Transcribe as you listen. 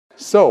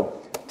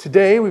So,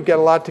 today we've got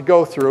a lot to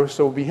go through,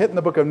 so we'll be hitting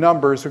the book of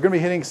Numbers. We're going to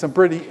be hitting some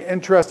pretty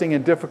interesting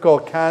and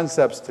difficult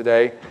concepts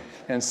today,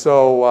 and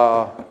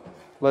so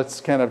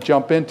let's kind of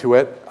jump into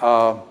it.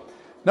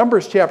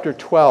 Numbers chapter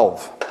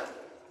 12.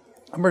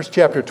 Numbers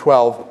chapter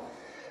 12.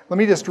 Let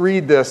me just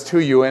read this to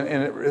you, and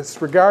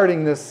it's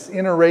regarding this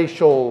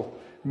interracial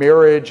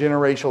marriage,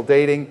 interracial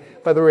dating.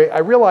 By the way, I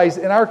realize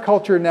in our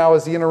culture now,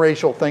 as the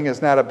interracial thing is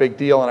not a big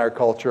deal in our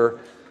culture,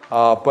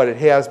 but it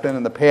has been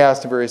in the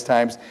past at various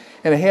times,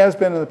 and it has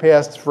been in the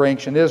past for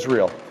ancient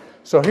Israel.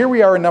 So here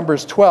we are in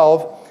Numbers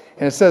 12,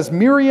 and it says,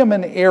 Miriam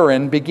and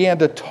Aaron began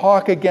to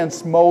talk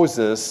against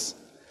Moses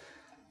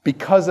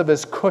because of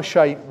his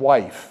Cushite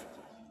wife.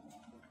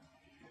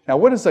 Now,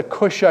 what is a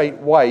Cushite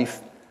wife?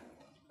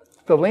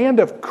 The land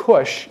of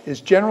Cush is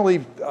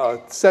generally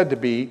said to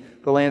be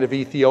the land of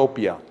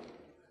Ethiopia.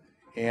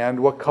 And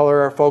what color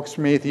are folks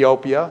from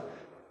Ethiopia?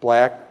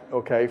 Black,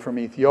 okay, from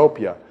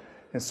Ethiopia.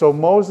 And so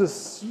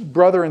Moses'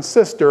 brother and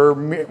sister,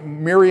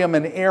 Miriam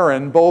and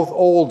Aaron, both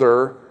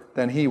older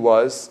than he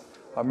was.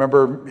 I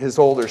remember his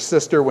older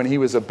sister when he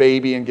was a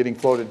baby and getting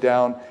floated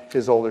down,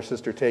 his older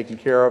sister taking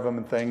care of him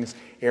and things,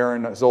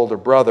 Aaron, his older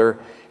brother.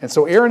 And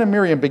so Aaron and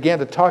Miriam began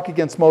to talk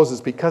against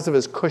Moses because of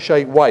his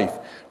Cushite wife,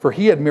 for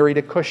he had married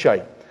a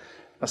Cushite.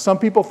 Now, some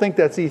people think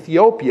that's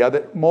Ethiopia,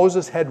 that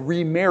Moses had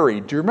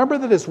remarried. Do you remember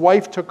that his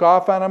wife took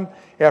off on him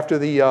after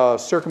the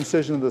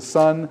circumcision of the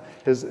son?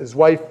 His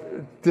wife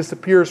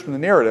disappears from the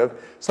narrative.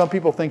 Some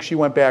people think she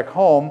went back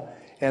home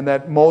and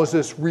that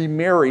Moses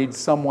remarried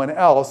someone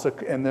else,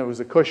 and there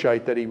was a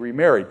Cushite that he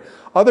remarried.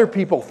 Other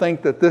people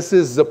think that this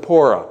is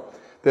Zipporah,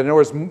 that in other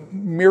words,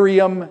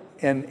 Miriam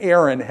and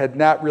Aaron had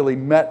not really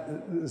met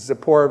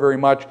Zipporah very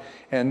much,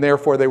 and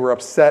therefore they were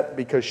upset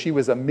because she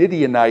was a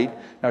Midianite.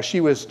 Now,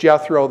 she was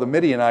Jethro the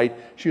Midianite.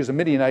 She was a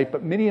Midianite,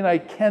 but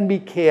Midianite can be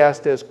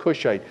cast as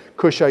Cushite.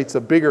 Cushite's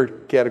a bigger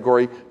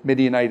category.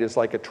 Midianite is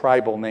like a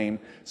tribal name.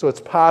 So it's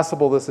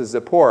possible this is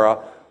Zipporah.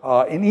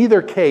 In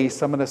either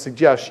case, I'm going to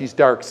suggest she's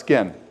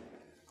dark-skinned,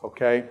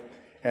 okay?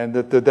 And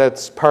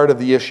that's part of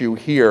the issue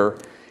here.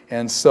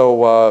 And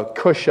so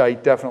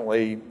Cushite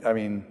definitely,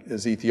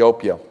 is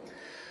Ethiopia.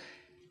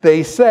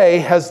 They say,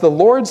 has the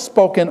Lord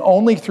spoken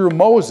only through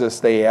Moses,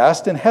 they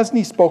asked, and hasn't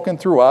he spoken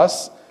through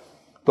us?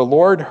 The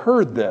Lord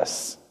heard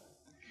this.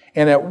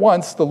 And at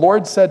once the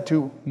Lord said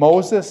to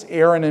Moses,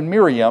 Aaron, and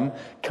Miriam,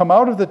 come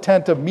out of the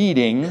tent of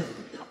meeting,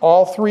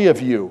 all three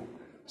of you.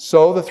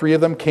 So the three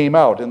of them came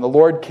out, and the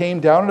Lord came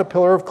down in a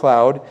pillar of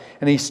cloud,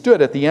 and he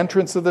stood at the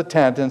entrance of the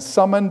tent and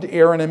summoned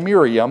Aaron and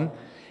Miriam,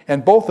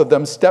 and both of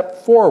them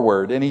stepped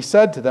forward, and he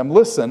said to them,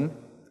 listen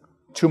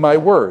to my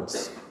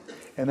words.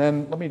 And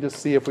then let me just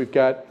see if we've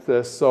got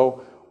this.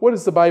 So what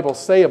does the Bible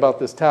say about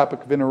this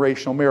topic of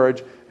interracial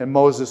marriage and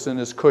Moses and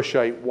his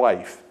Cushite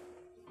wife?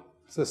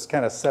 So this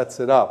kind of sets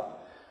it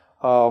up.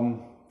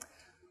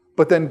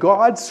 But then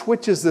God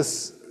switches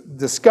this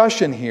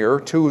discussion here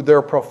to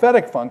their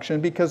prophetic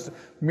function because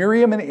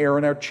Miriam and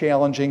Aaron are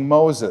challenging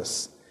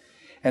Moses.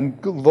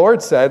 And the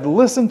Lord said,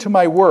 listen to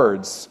my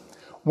words.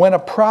 When a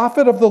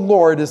prophet of the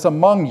Lord is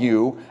among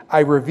you,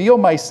 I reveal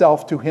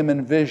myself to him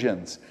in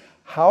visions.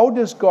 How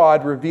does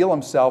God reveal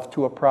himself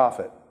to a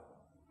prophet?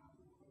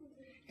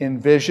 In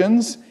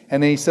visions.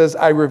 And then he says,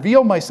 I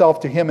reveal myself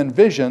to him in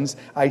visions.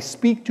 I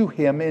speak to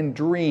him in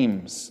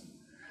dreams.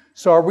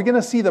 So are we going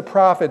to see the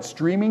prophets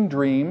dreaming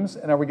dreams,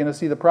 and are we going to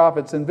see the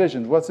prophets in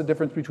visions? What's the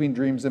difference between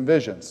dreams and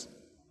visions?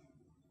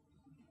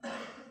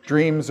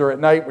 Dreams are at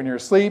night when you're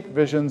asleep.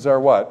 Visions are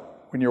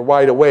what? When you're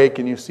wide awake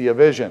and you see a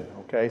vision.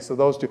 Okay, so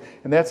those two.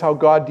 And that's how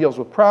God deals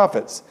with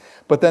prophets.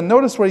 But then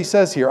notice what he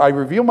says here. I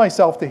reveal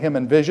myself to him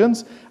in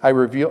visions.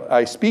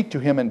 I speak to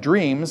him in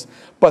dreams.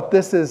 But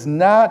this is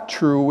not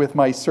true with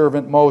my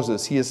servant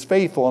Moses. He is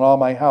faithful in all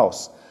my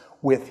house.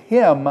 With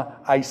him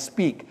I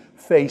speak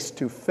face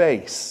to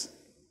face.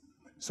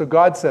 So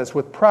God says,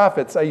 with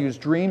prophets I use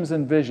dreams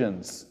and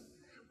visions.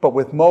 But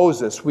with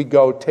Moses we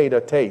go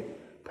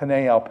tete-a-tete,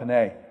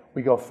 pene-al-pene.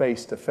 We go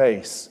face to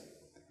face.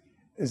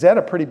 Is that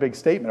a pretty big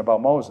statement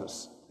about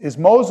Moses? Is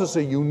Moses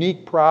a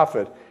unique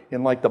prophet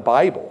in like the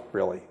Bible,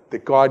 really?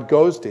 That God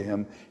goes to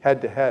him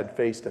head to head,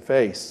 face to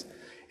face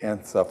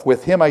and stuff.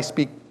 With him I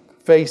speak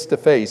face to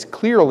face,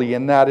 clearly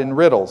and not in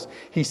riddles.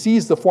 He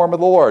sees the form of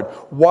the Lord.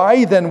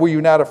 Why then were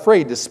you not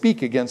afraid to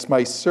speak against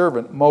my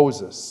servant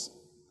Moses?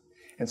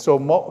 And so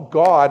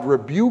God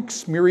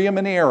rebukes Miriam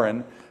and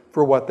Aaron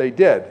for what they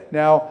did.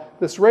 Now,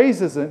 this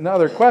raises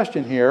another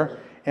question here,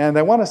 and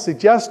I want to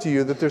suggest to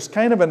you that there's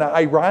kind of an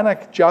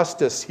ironic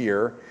justice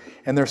here,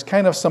 and there's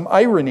kind of some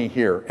irony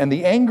here. And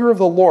the anger of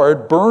the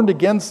Lord burned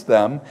against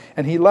them,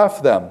 and he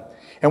left them.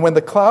 And when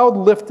the cloud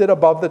lifted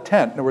above the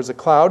tent, in other words, a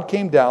cloud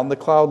came down, the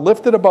cloud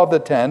lifted above the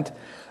tent,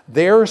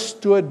 there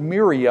stood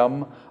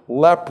Miriam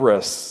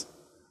leprous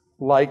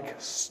like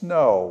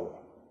snow.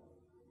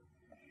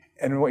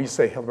 And what you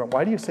say, Hildebrandt,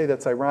 why do you say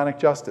that's ironic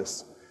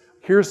justice?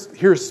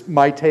 Here's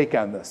my take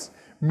on this.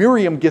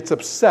 Miriam gets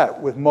upset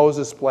with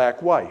Moses'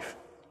 black wife.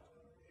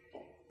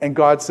 And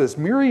God says,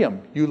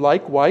 Miriam, you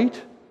like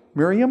white?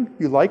 Miriam,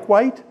 you like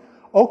white?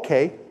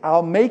 okay,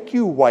 I'll make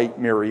you white,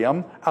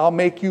 Miriam. I'll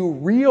make you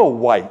real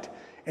white.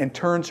 And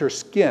turns her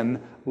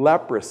skin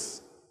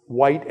leprous,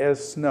 white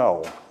as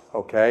snow,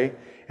 okay?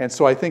 And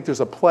so I think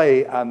there's a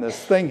play on this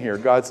thing here.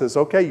 God says,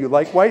 okay, you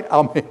like white?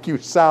 I'll make you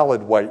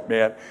solid white,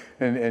 man.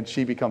 And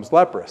she becomes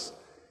leprous.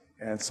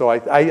 And so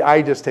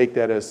I just take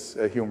that as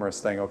a humorous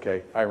thing.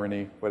 Okay,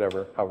 irony,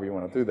 whatever, however you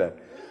want to do that.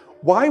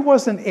 Why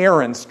wasn't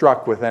Aaron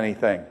struck with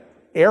anything?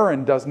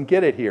 Aaron doesn't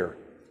get it here.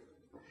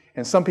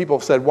 And some people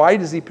have said, why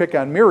does he pick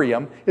on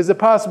Miriam? Is it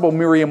possible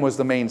Miriam was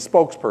the main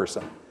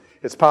spokesperson?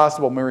 It's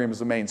possible Miriam was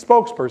the main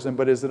spokesperson,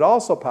 but is it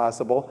also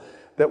possible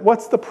that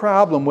what's the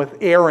problem with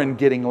Aaron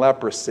getting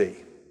leprosy?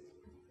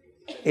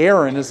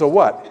 Aaron is a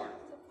what?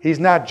 He's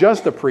not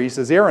just a priest.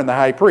 Is Aaron the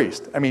high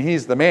priest? I mean,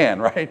 he's the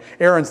man, right?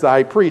 Aaron's the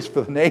high priest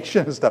for the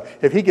nation and stuff.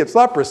 If he gets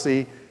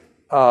leprosy,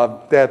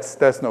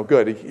 that's no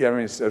good.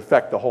 It's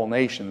affect the whole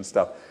nation and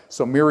stuff.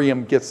 So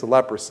Miriam gets the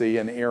leprosy,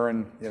 and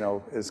Aaron,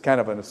 is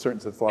kind of in a certain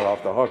sense let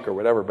off the hook or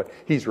whatever, but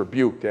he's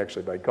rebuked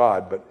actually by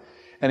God. But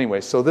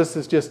anyway, so this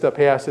is just a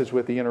passage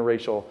with the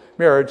interracial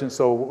marriage, and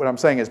so what I'm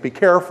saying is be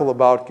careful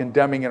about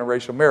condemning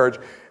interracial marriage.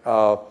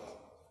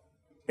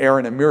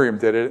 Aaron and Miriam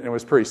did it, and it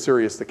was pretty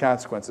serious, the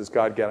consequences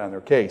God got on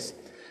their case.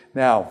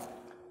 Now,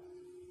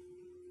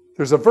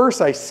 there's a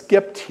verse I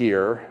skipped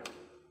here,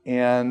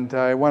 and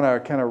I want to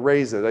kind of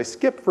raise it. I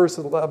skipped verse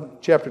 11,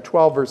 chapter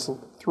 12, verse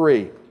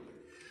 3.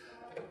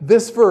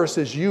 This verse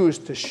is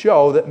used to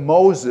show that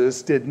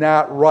Moses did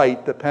not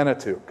write the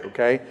Pentateuch,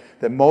 okay?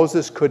 That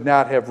Moses could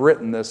not have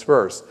written this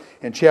verse.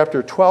 In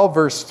chapter 12,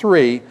 verse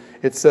 3,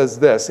 it says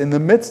this: in the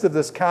midst of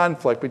this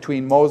conflict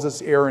between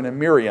Moses, Aaron, and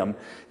Miriam,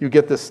 you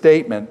get this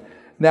statement.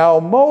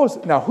 Now,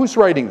 who's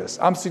writing this?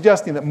 I'm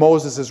suggesting that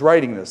Moses is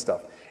writing this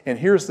stuff. And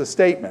here's the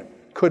statement.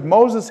 Could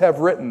Moses have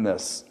written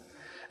this?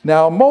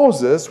 Now,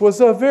 Moses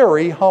was a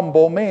very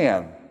humble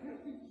man.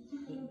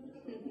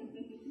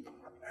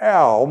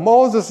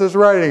 Moses is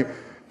writing.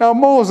 Now,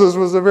 Moses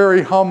was a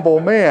very humble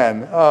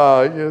man.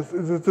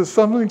 Does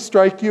something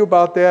strike you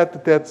about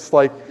that? That's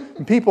like,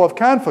 and people have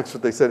conflicts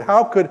with. They said,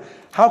 how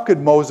could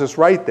Moses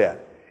write that?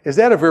 Is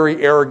that a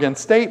very arrogant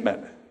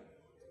statement?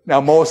 Now,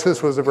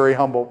 Moses was a very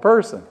humble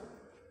person.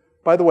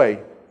 By the way,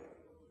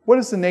 what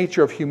is the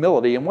nature of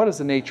humility and what is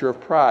the nature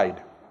of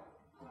pride?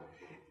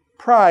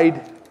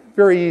 Pride,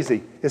 very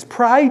easy. Is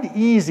pride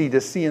easy to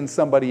see in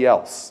somebody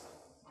else?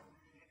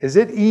 Is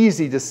it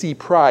easy to see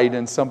pride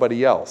in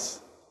somebody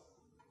else?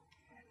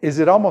 Is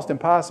it almost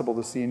impossible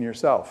to see in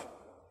yourself?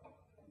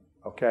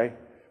 Okay?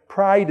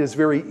 Pride is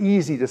very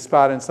easy to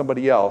spot in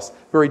somebody else,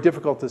 very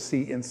difficult to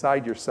see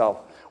inside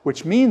yourself,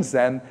 which means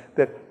then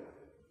that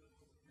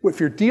if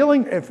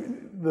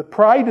the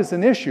pride is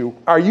an issue,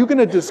 are you going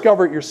to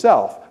discover it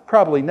yourself?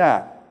 Probably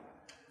not.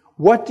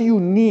 What do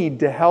you need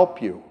to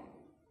help you?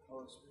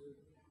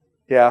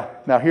 Yeah,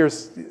 now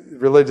here's the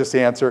religious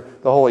answer,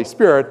 the Holy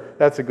Spirit.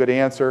 That's a good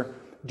answer.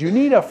 Do you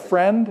need a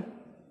friend?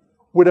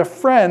 Would a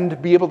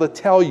friend be able to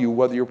tell you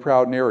whether you're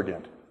proud and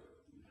arrogant?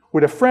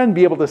 Would a friend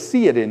be able to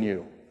see it in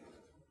you?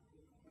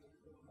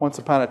 Once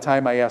upon a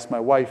time, I asked my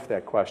wife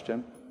that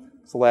question.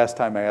 It's the last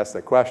time I asked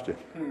that question.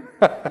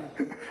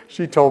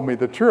 She told me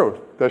the truth.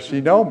 Does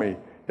she know me?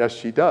 Yes,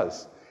 she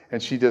does.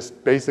 And she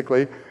just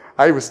basically,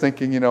 I was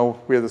thinking,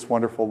 we have this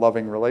wonderful,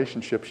 loving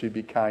relationship. She'd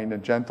be kind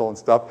and gentle and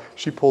stuff.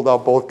 She pulled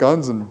out both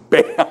guns and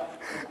bam! That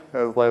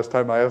was the last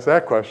time I asked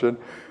that question.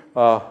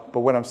 But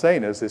what I'm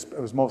saying is it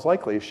was most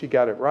likely if she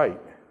got it right.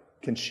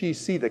 Can she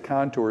see the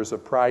contours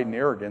of pride and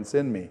arrogance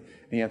in me?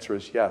 The answer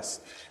is yes.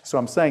 So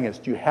I'm saying is,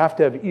 do you have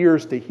to have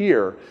ears to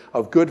hear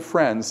of good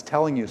friends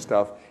telling you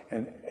stuff?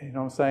 And you know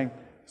what I'm saying?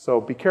 So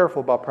be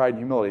careful about pride and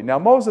humility. Now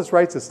Moses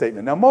writes a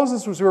statement. Now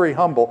Moses was very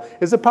humble.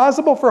 Is it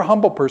possible for a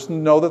humble person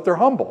to know that they're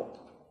humble?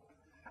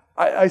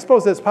 I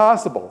suppose that's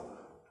possible.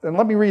 Then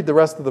let me read the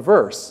rest of the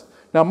verse.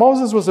 Now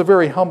Moses was a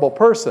very humble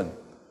person,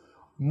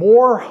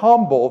 more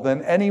humble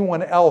than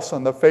anyone else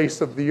on the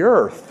face of the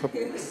earth.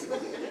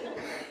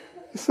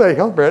 You say,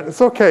 Hildebrandt,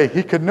 it's okay.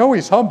 He could know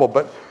he's humble,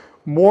 but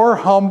more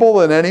humble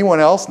than anyone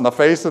else on the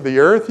face of the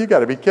earth? You got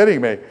to be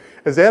kidding me.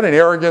 Is that an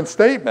arrogant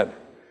statement?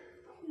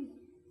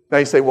 Now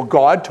you say, well,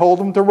 God told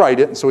him to write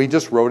it, and so he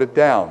just wrote it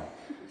down.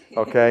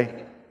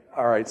 Okay?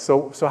 All right,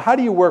 so how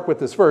do you work with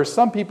this verse?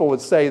 Some people would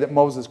say that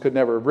Moses could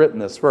never have written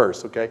this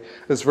verse, okay?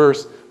 This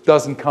verse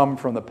doesn't come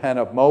from the pen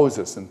of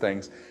Moses and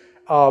things.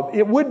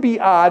 It would be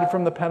odd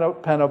from the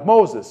pen of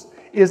Moses.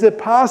 Is it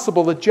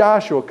possible that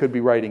Joshua could be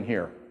writing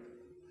here?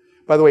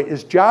 By the way,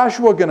 is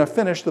Joshua going to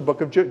finish the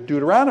book of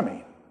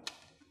Deuteronomy?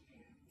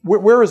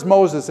 Where is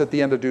Moses at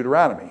the end of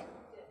Deuteronomy?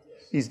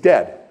 He's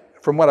dead.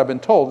 From what I've been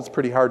told, it's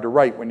pretty hard to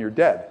write when you're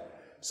dead.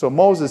 So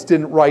Moses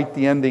didn't write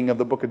the ending of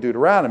the book of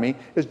Deuteronomy,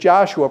 as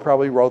Joshua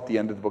probably wrote the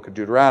end of the book of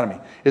Deuteronomy.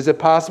 Is it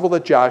possible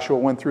that Joshua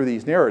went through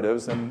these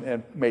narratives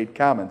and made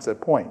comments at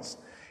points?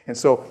 And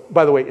so,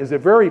 by the way, is it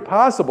very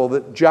possible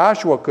that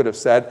Joshua could have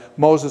said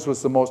Moses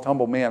was the most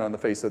humble man on the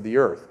face of the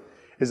earth?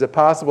 Is it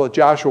possible that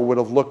Joshua would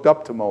have looked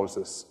up to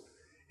Moses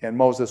and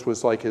Moses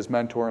was like his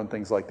mentor and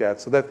things like that?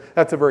 So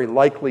that's a very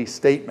likely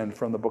statement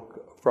from the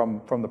book,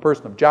 from the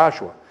person of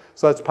Joshua.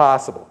 So that's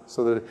possible.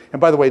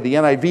 And by the way, the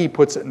NIV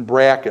puts it in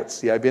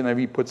brackets. The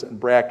NIV puts it in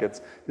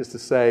brackets just to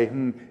say,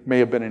 it may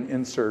have been an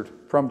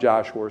insert from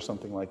Joshua or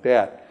something like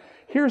that.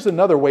 Here's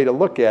another way to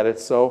look at it.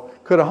 So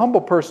could a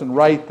humble person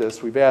write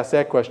this? We've asked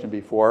that question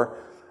before.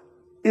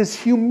 Is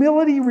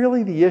humility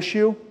really the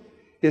issue?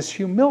 Is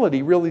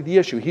humility really the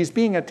issue? He's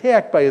being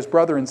attacked by his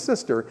brother and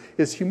sister.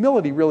 Is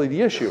humility really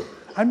the issue?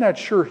 I'm not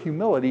sure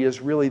humility is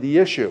really the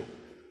issue.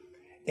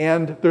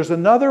 And there's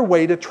another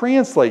way to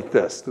translate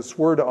this. This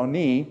word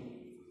oni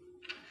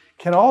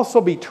can also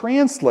be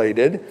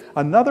translated.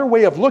 Another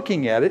way of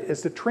looking at it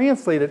is to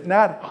translate it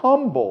not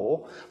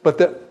humble, but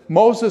that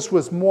Moses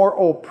was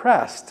more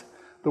oppressed.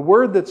 The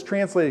word that's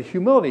translated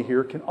humility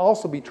here can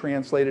also be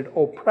translated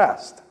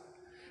oppressed.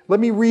 Let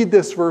me read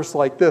this verse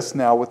like this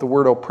now with the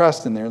word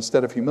oppressed in there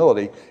instead of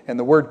humility, and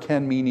the word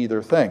can mean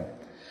either thing.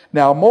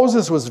 Now,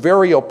 Moses was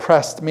very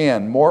oppressed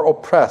man, more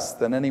oppressed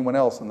than anyone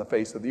else on the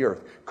face of the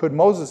earth. Could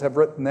Moses have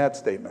written that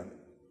statement?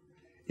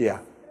 Yeah.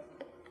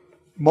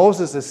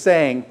 Moses is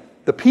saying,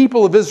 the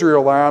people of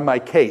Israel are on my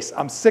case.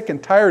 I'm sick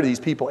and tired of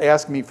these people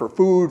asking me for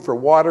food, for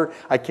water.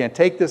 I can't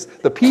take this.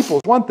 The people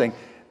is one thing.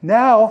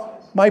 Now,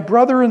 my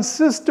brother and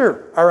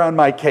sister are on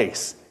my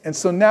case. And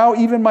so now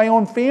even my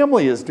own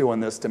family is doing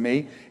this to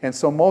me. And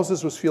so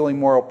Moses was feeling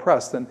more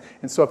oppressed. And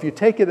so if you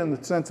take it in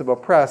the sense of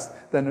oppressed,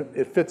 then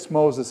it fits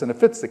Moses and it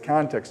fits the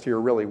context here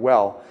really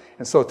well.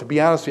 And so to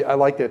be honest with you, I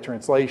like that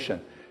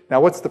translation.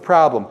 Now what's the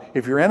problem?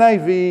 If your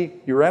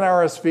NIV, your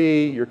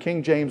NRSV, your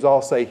King James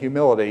all say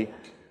humility,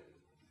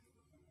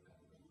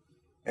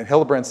 and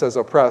Hildebrandt says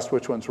oppressed,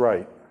 which one's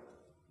right?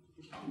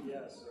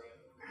 Yes.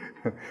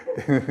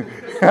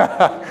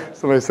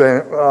 Somebody's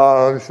saying,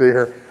 let me see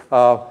here.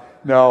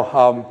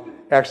 No,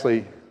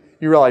 actually,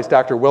 you realize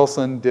Dr.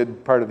 Wilson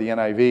did part of the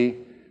NIV,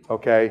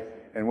 okay?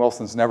 And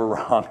Wilson's never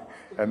wrong.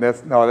 And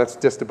that's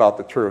just about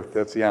the truth.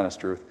 That's the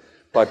honest truth.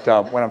 But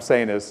what I'm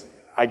saying is,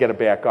 I got to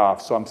back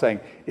off. So I'm saying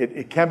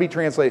it can be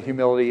translated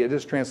humility. It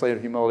is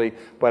translated humility.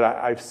 But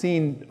I've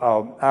seen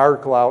an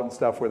article out and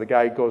stuff where the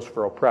guy goes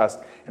for oppressed.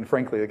 And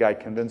frankly, the guy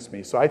convinced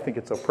me. So I think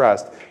it's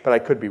oppressed, but I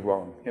could be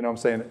wrong. You know what I'm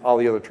saying? All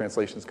the other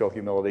translations go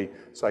humility.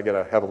 So I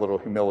got to have a little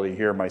humility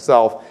here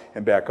myself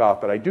and back off.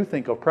 But I do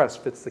think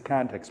oppressed fits the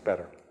context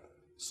better.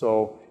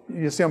 So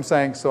you see what I'm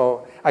saying?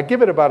 So I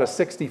give it about a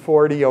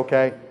 60-40,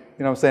 okay?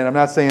 You know what I'm saying? I'm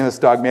not saying this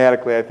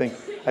dogmatically. I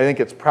think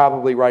it's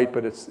probably right,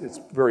 but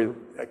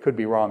I could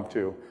be wrong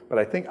too. But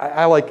I think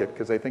I like it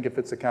because I think it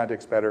fits the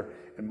context better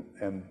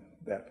and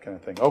that kind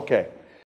of thing. Okay.